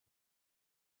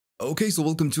Okay, so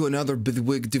welcome to another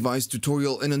Bitwig device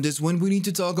tutorial, and on this one we need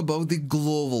to talk about the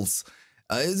globals.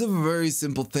 It's a very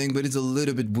simple thing, but it's a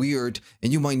little bit weird,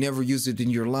 and you might never use it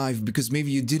in your life because maybe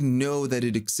you didn't know that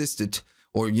it existed,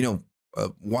 or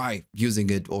why using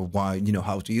it, or why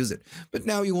how to use it. But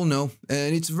now you will know,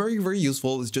 and it's very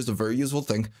useful. It's just a very useful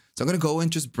thing. So I'm gonna go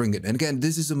and just bring it. And again,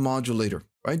 this is a modulator,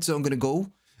 right? So I'm gonna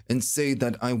go and say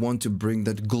that I want to bring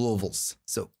that globals.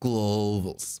 So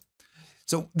globals.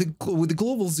 So with the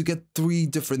globals, you get three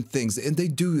different things, and they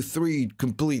do three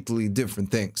completely different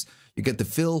things. You get the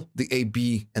fill, the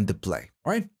AB, and the play,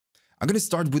 all right? I'm going to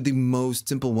start with the most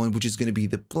simple one, which is going to be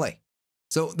the play.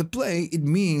 So the play, it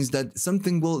means that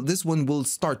this one will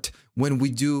start when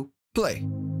we do play.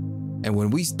 And when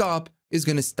we stop, it's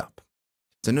going to stop.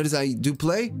 So notice I do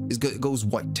play, it goes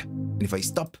white. And if I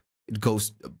stop, it goes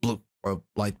blue or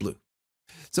light blue.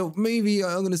 So maybe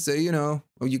I'm going to say, or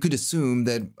you could assume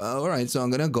that, all right, so I'm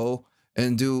going to go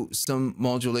and do some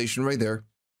modulation right there.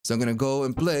 So I'm going to go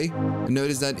and play and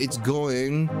notice that it's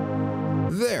going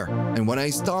there. And when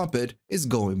I stop it, it's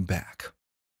going back.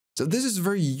 So this is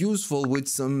very useful with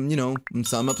some,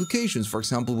 some applications. For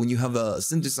example, when you have a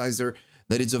synthesizer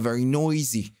that is very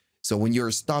noisy. So when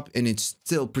you're stopped and it's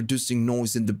still producing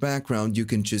noise in the background, you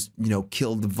can just,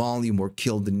 kill the volume or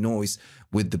kill the noise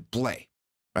with the play.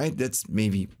 Right? That's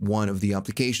maybe one of the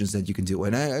applications that you can do.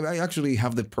 And I actually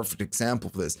have the perfect example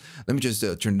of this. Let me just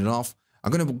turn it off.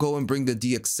 I'm going to go and bring the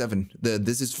DX7.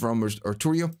 This is from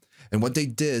Arturio. And what they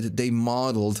did, they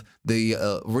modeled the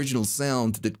original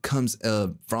sound that comes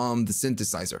from the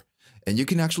synthesizer. And you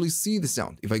can actually see the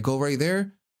sound. If I go right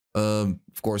there,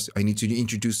 of course, I need to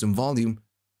introduce some volume.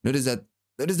 Notice that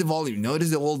is the volume.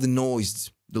 Notice all the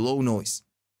noise, the low noise.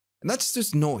 And that's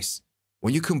just noise.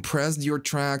 When you compress your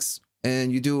tracks,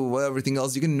 and you do everything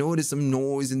else, you can notice some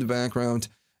noise in the background.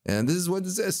 And this is what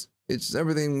this is. It's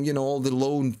everything, all the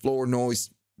low floor noise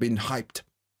being hyped.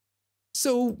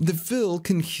 So the fill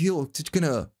can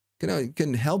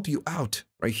help you out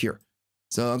right here.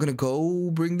 So I'm gonna go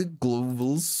bring the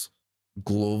globals,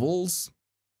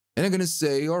 and I'm gonna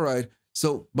say, all right,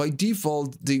 so by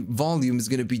default, the volume is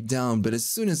gonna be down, but as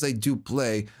soon as I do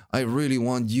play, I really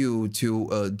want you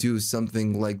to do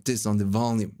something like this on the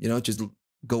volume, just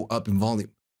go up in volume.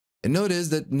 And notice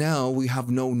that now we have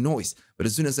no noise, but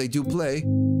as soon as I do play,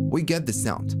 we get the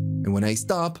sound. And when I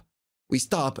stop, we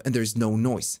stop and there's no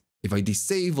noise. If I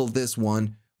disable this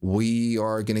one, we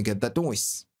are gonna get that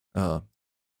noise,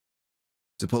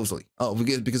 supposedly. Oh, we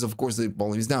get, because of course the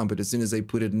volume is down, but as soon as I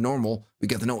put it normal, we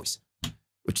get the noise,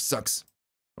 which sucks,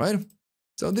 right?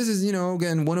 So this is,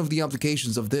 again, one of the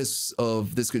applications of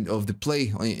the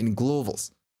play in globals.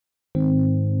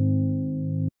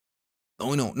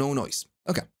 Oh, no noise.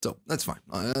 Okay, so that's fine.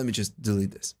 Let me just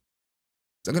delete this.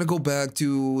 So I'm going to go back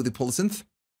to the polysynth.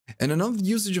 And another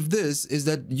usage of this is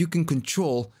that you can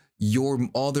control your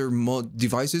other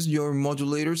devices, your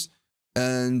modulators,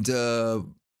 and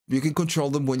you can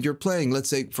control them when you're playing. Let's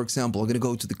say, for example, I'm going to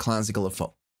go to the classical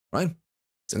FO, right?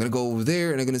 So I'm going to go over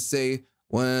there and I'm going to say,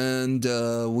 when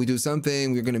we do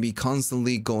something, we're going to be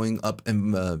constantly going up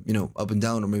and, up and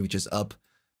down, or maybe just up.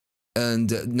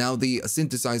 And now the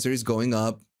synthesizer is going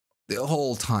up the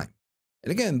whole time.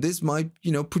 And again, this might,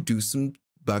 produce some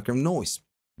background noise.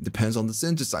 It depends on the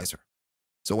synthesizer.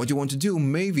 So what you want to do,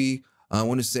 maybe I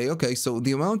want to say, okay, so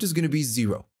the amount is going to be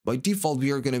 0. By default,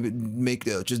 we are going to make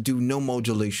just do no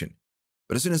modulation.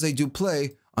 But as soon as I do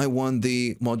play, I want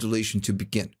the modulation to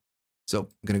begin. So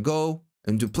I'm going to go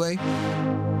and do play,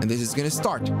 and this is going to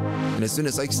start. And as soon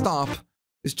as I stop,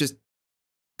 it's just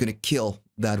going to kill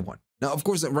that one. Now, of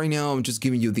course, right now, I'm just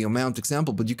giving you the amount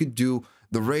example, but you could do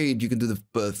the rate, you can do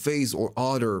the phase or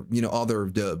other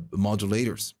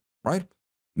modulators, right?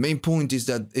 Main point is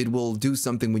that it will do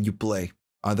something when you play.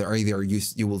 Either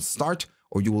you will start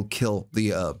or you will kill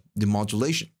the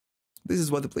modulation. This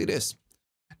is what the plate is.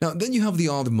 Now, then you have the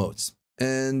other modes,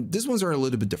 and these ones are a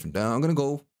little bit different. Now, I'm going to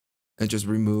go and just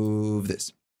remove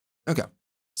this. Okay,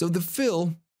 so the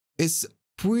fill is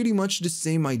pretty much the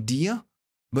same idea,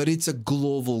 but it's a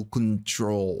global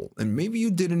control. And maybe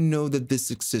you didn't know that this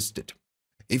existed.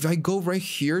 If I go right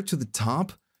here to the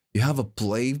top, you have a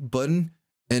play button,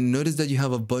 and notice that you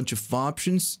have a bunch of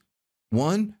options.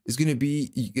 One is going to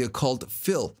be called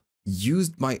fill,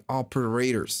 used by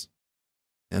operators.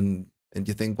 And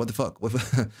you think, what the fuck?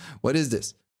 What is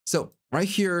this? So right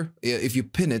here, if you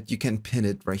pin it, you can pin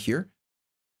it right here.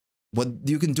 What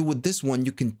you can do with this one,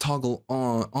 you can toggle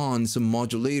on some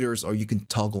modulators, or you can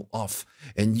toggle off,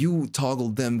 and you toggle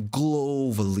them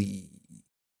globally.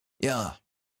 Yeah.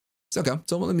 It's okay.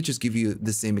 So let me just give you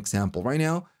the same example. Right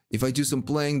now, if I do some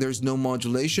playing, there's no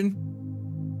modulation,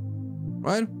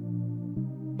 right?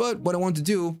 But what I want to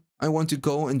do, I want to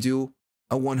go and do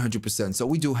a 100%. So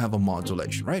we do have a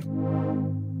modulation, right?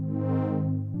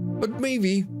 But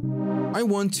maybe I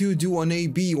want to do an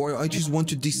A/B, or I just want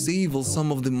to disable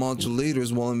some of the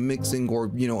modulators while I'm mixing or,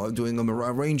 doing an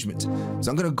arrangement. So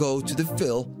I'm gonna go to the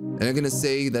fill, and I'm gonna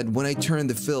say that when I turn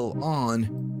the fill on,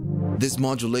 this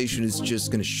modulation is just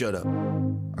gonna shut up.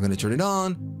 I'm gonna turn it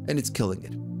on, and it's killing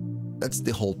it. That's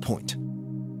the whole point.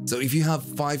 So if you have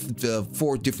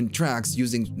 4 different tracks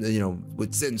using,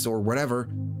 with synths or whatever,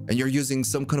 and you're using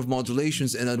some kind of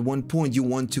modulations, and at one point you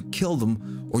want to kill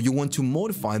them or you want to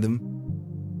modify them,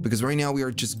 because right now we are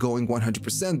just going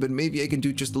 100%, but maybe I can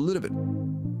do just a little bit.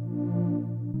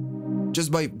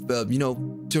 Just by,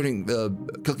 clicking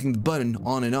the button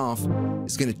on and off,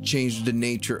 it's going to change the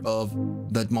nature of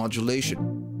that modulation.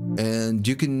 And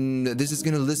this is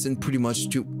going to listen pretty much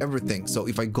to everything. So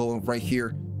if I go right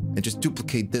here and just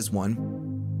duplicate this one,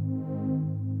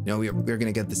 we're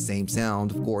going to get the same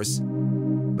sound, of course.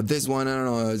 But this one, I don't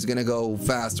know, it's going to go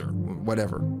faster,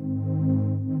 whatever.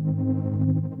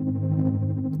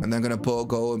 And I'm going to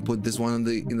go and put this one in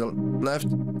the left,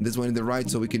 this one in the right,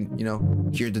 so we can,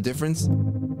 hear the difference.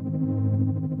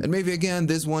 And maybe again,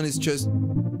 this one is just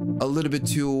a little bit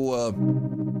too,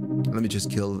 let me just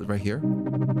kill it right here.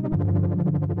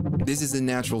 This is a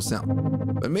natural sound.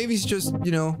 But maybe it's just,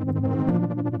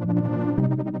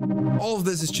 all of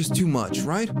this is just too much,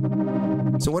 right?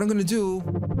 So what I'm gonna do,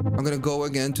 I'm gonna go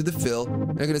again to the fill,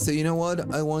 and I'm gonna say, you know what?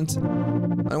 I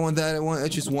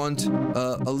just want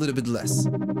a little bit less.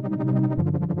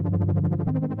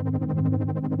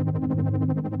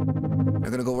 I'm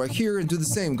gonna go right here and do the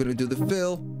same. I'm gonna do the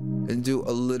fill and do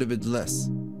a little bit less.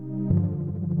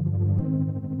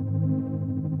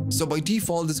 So by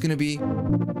default, it's gonna be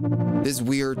this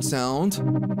weird sound.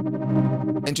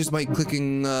 And just by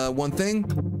clicking one thing,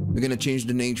 we're gonna change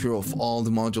the nature of all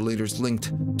the modulators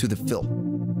linked to the fill.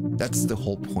 That's the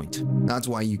whole point. That's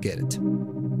why you get it.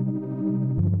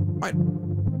 Right.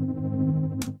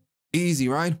 Easy,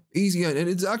 right? Easy, and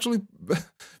it's actually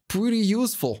pretty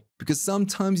useful, because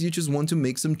sometimes you just want to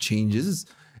make some changes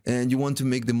and you want to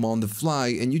make them on the fly,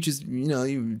 and you're just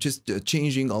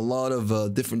changing a lot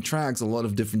of different tracks, a lot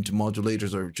of different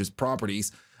modulators or just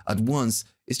properties at once.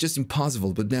 It's just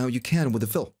impossible, but now you can with the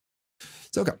fill.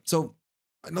 So, okay, so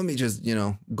let me just,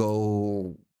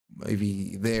 go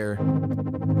maybe there.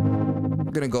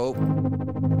 I'm gonna go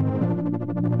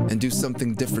and do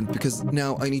something different, because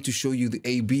now I need to show you the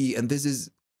A/B, and this is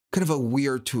kind of a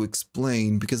weird to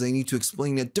explain, because I need to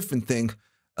explain a different thing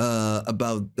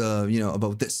about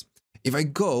this. If I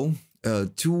go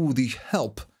to the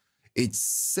help, it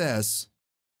says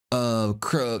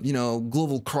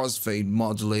global crossfade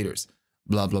modulators,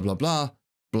 blah blah blah blah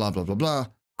blah blah blah blah.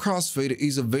 Crossfade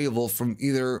is available from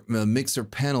either mixer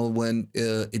panel when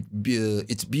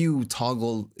its view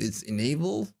toggle is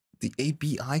enabled. The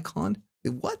A/B icon.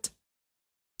 What?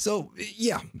 So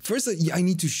yeah, first I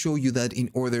need to show you that in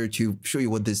order to show you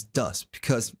what this does,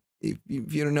 because if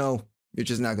you don't know, you're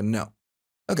just not gonna know.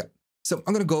 Okay, so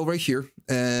I'm gonna go right here,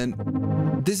 and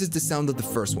this is the sound of the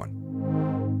first one,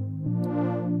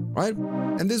 right?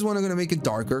 And this one I'm gonna make it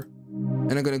darker,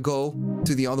 and I'm gonna go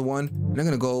to the other one, and I'm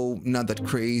gonna go not that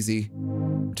crazy.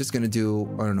 I'm just gonna do,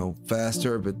 I don't know,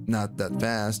 faster, but not that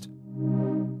fast.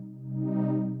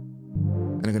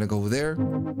 And I'm gonna go there.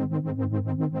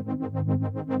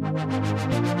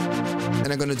 And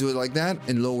I'm gonna do it like that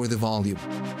and lower the volume.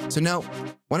 So now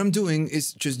what I'm doing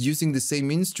is just using the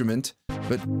same instrument,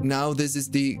 but now this is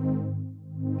the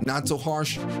not so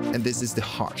harsh and this is the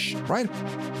harsh, right?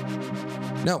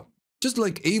 Now, just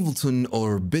like Ableton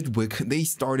or Bitwig, they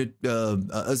started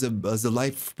as a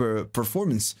live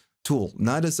performance tool,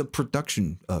 not as a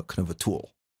production kind of a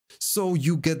tool. So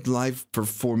you get live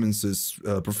performance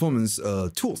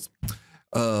tools,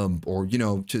 or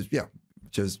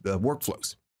just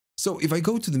workflows. So if I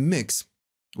go to the mix,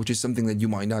 which is something that you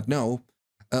might not know,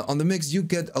 on the mix you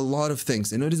get a lot of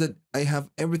things. And notice that I have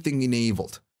everything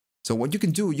enabled. So what you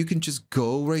can do, you can just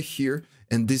go right here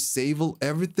and disable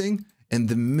everything, and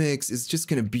the mix is just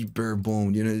gonna be bare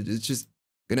bone. It's just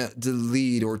gonna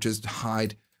delete or just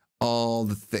hide all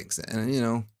the things.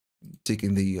 And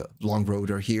taking the long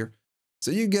road right here. So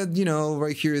you get,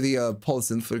 right here, the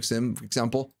polysynth, for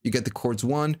example, you get the chords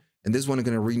 1, and this one I'm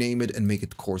going to rename it and make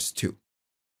it chords 2.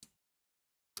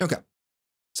 Okay.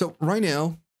 So right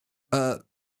now,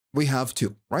 we have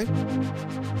 2, right?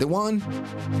 The 1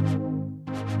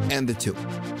 and the 2.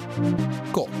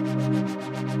 Cool.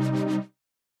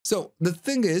 So the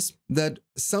thing is that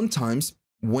sometimes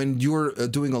when you're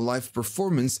doing a live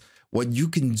performance, what you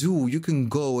can do, you can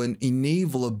go and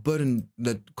enable a button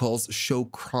that calls show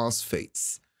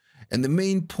crossfades. And the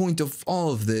main point of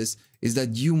all of this is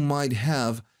that you might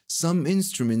have some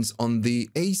instruments on the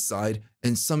A side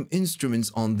and some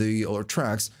instruments on the, or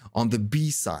tracks on the B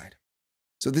side.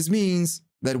 So this means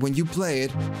that when you play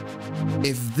it,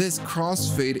 if this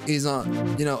crossfade is on,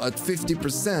 at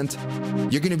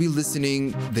 50%, you're gonna be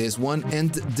listening this one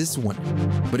and this one.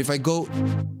 But if I go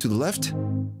to the left,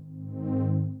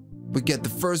 we get the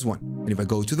first one. And if I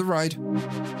go to the right,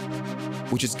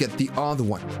 we just get the other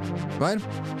one, right?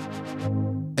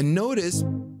 And notice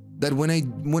that when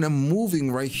I'm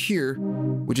moving right here,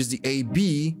 which is the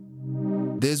AB,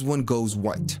 this one goes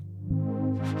white.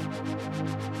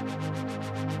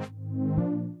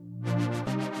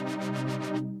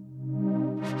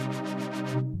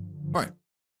 All right.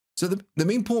 So the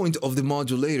main point of the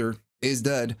modulator is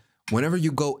that whenever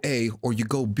you go A or you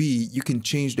go B, you can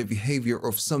change the behavior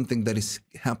of something that is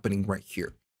happening right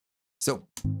here. So,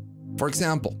 for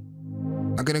example,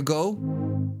 I'm gonna go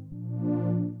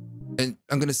and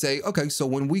I'm gonna say, okay, so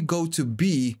when we go to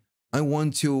B, I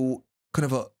want to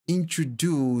kind of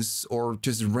introduce or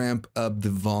just ramp up the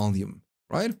volume,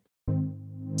 right?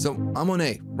 So I'm on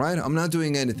A, right? I'm not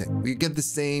doing anything. We get the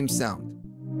same sound.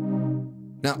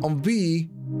 Now on B,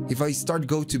 if I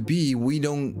go to B, we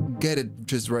don't get it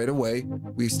just right away.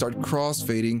 We start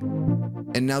crossfading,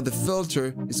 and now the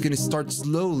filter is gonna start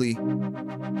slowly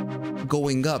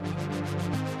going up.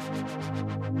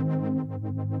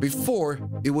 Before,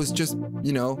 it was just,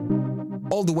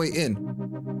 all the way in.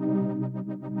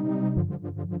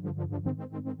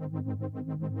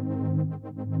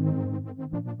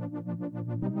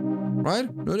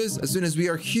 Right? Notice, as soon as we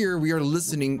are here, we are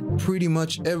listening pretty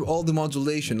much all the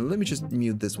modulation. Let me just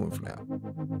mute this one for now.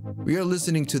 We are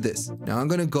listening to this. Now I'm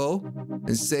gonna go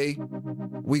and say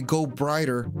we go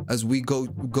brighter as we go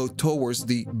towards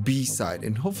the B side,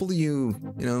 and hopefully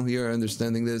you're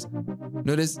understanding this.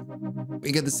 Notice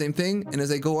we get the same thing, and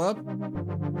as I go up,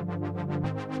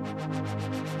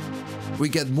 we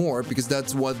get more because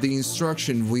that's what the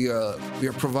instruction we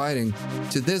are providing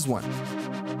to this one.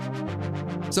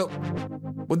 So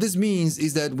what this means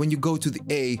is that when you go to the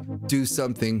A, do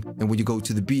something, and when you go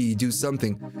to the B, do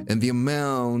something, and the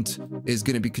amount is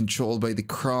going to be controlled by the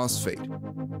crossfade.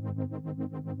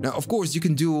 Now, of course, you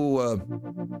can do,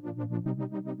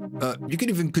 you can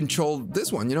even control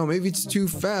this one, maybe it's too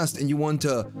fast and you want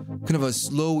kind of a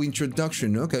slow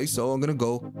introduction. Okay, so I'm going to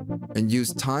go and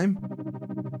use time.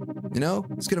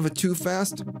 It's kind of a too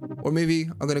fast, or maybe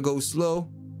I'm going to go slow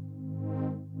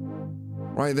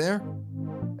right there.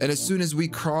 And as soon as we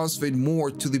crossfade more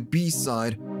to the B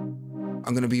side,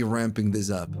 I'm gonna be ramping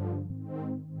this up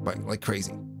like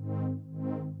crazy.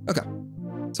 Okay,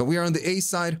 so we are on the A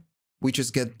side, we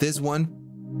just get this one.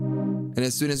 And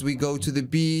as soon as we go to the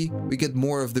B, we get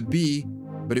more of the B.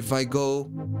 But if I go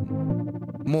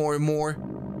more and more,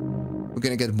 we're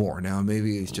gonna get more. Now,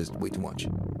 maybe it's just way too much.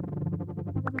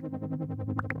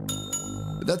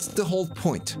 But that's the whole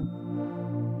point.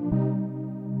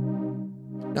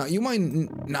 Now, you might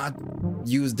not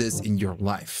use this in your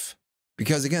life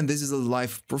because, again, this is a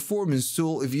live performance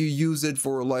tool. If you use it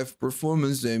for a live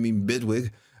performance, I mean,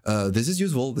 Bitwig, this is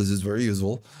useful. This is very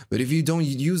useful. But if you don't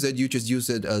use it, you just use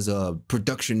it as a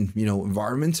production,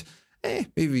 environment.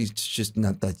 Maybe it's just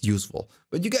not that useful.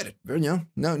 But you get it.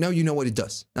 Now you know what it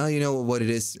does. Now you know what it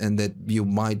is, and that you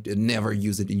might never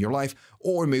use it in your life,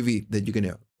 or maybe that you're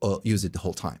gonna use it the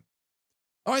whole time.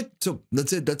 All right, so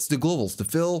that's it. That's the globals. The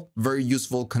fill, very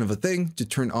useful kind of a thing to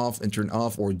turn off and turn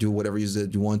off, or do whatever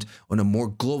you want on a more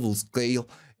global scale.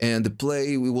 And the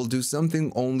play, we will do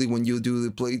something only when you do the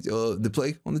play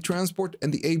on the transport,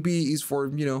 and the AB is for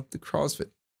the CrossFit.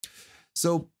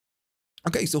 So,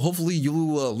 okay, so hopefully you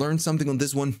learned something on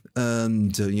this one,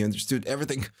 and you understood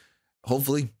everything.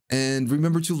 Hopefully. And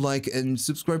remember to like and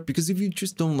subscribe, because if you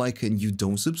just don't like and you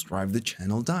don't subscribe, the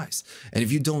channel dies. And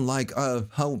if you don't like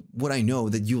how would I know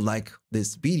that you like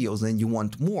these videos and you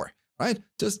want more, right?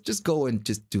 Just go and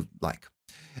just do like.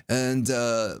 And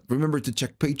remember to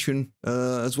check Patreon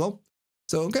as well.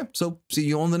 So okay, so see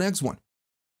you on the next one.